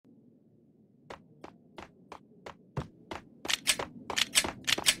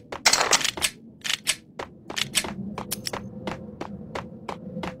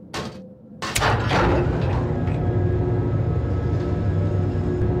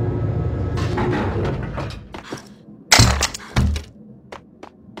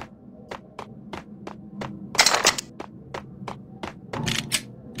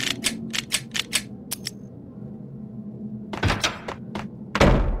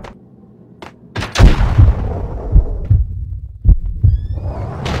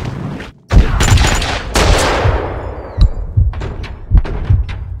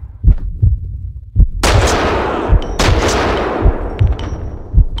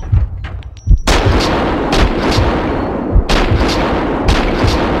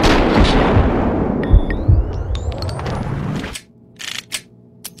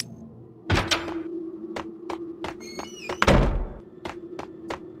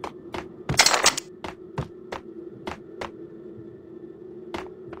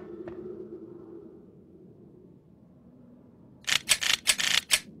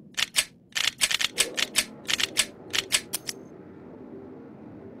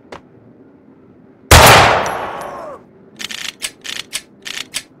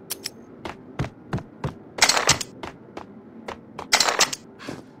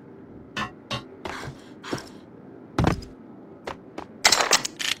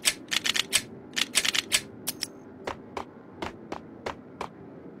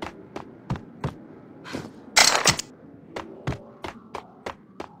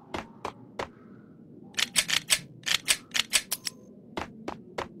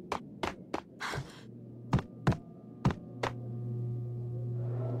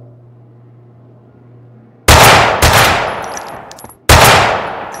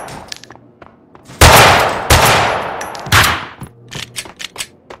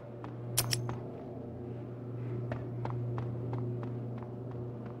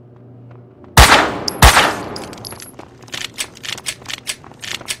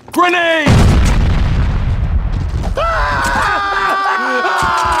Grenade!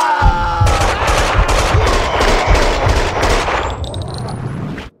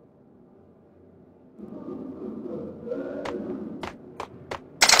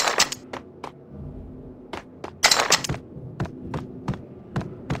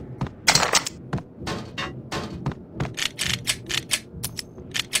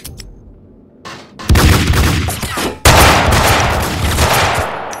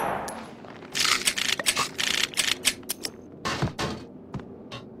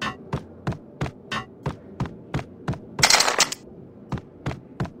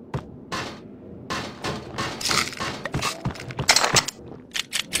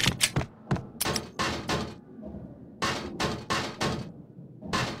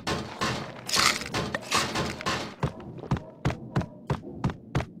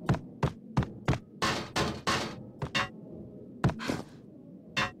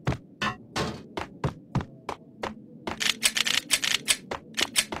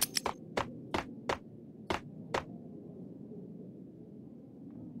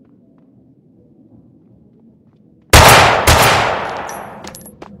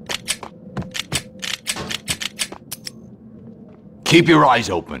 Keep your eyes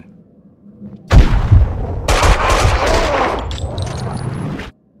open.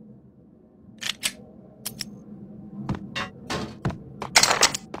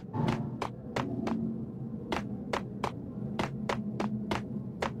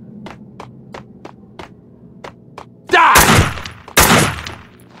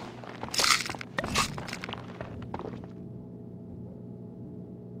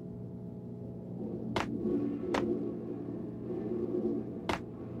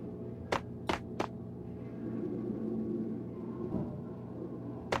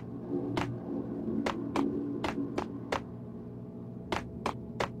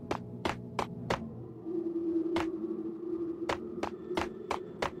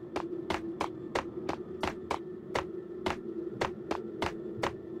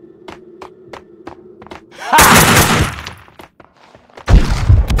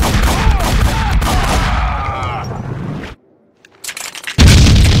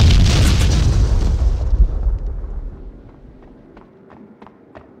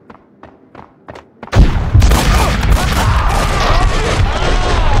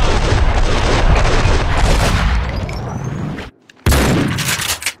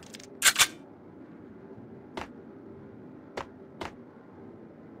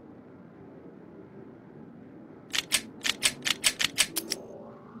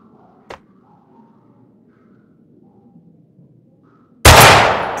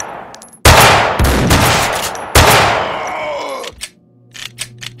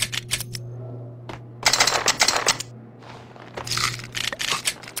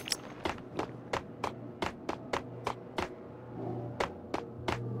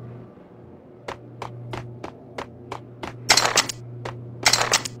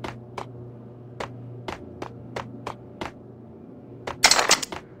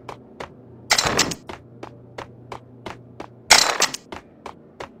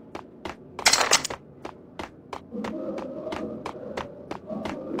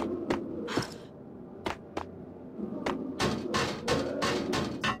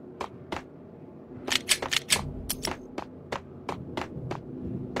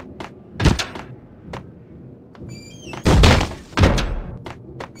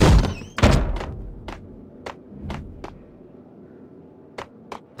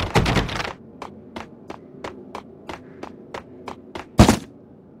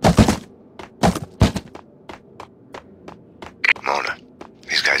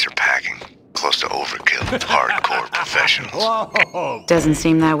 Hardcore professionals. Whoa! Doesn't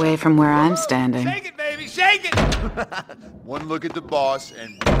seem that way from where I'm standing. Shake it, baby, shake it! One look at the boss,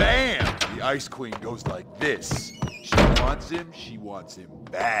 and bam! The Ice Queen goes like this. She wants him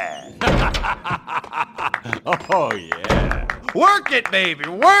bad. Oh, yeah. Work it, baby,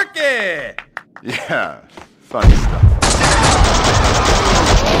 work it! Yeah, funny stuff.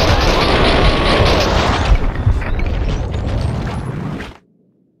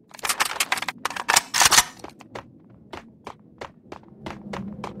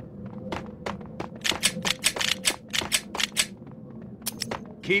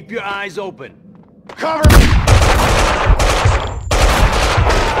 Keep your eyes open. Cover me!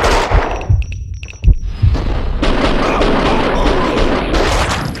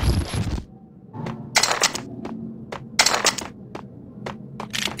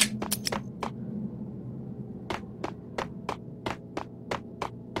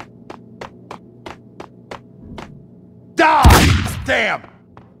 Die! Damn!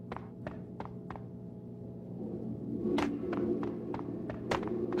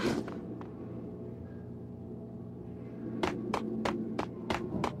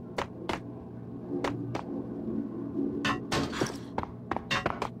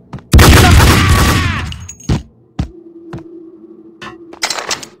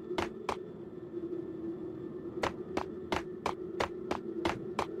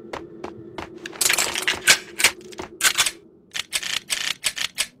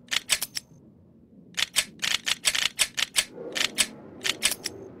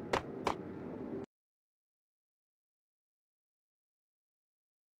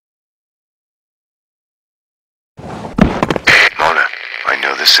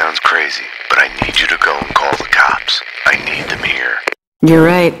 this sounds crazy, but I need you to go and call the cops. I need them here. You're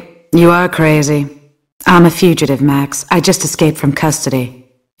right. You are crazy. I'm a fugitive, Max. I just escaped from custody.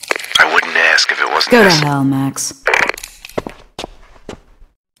 I wouldn't ask if it wasn't Go to necessary. hell, Max.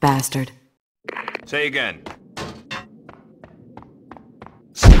 Bastard. Say again.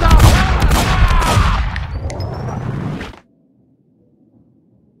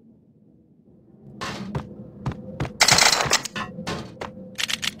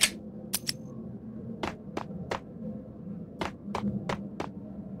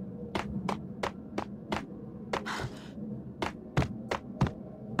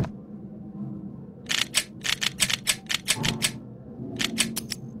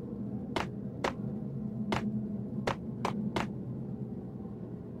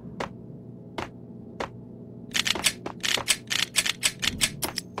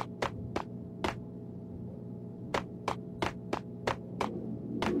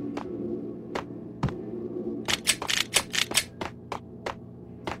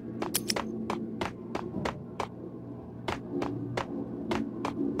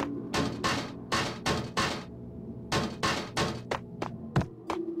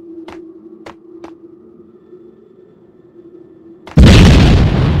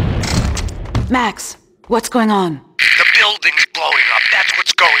 Max, what's going on? The building's blowing up. That's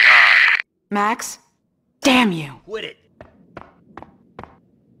what's going on. Max? Damn you. Quit it.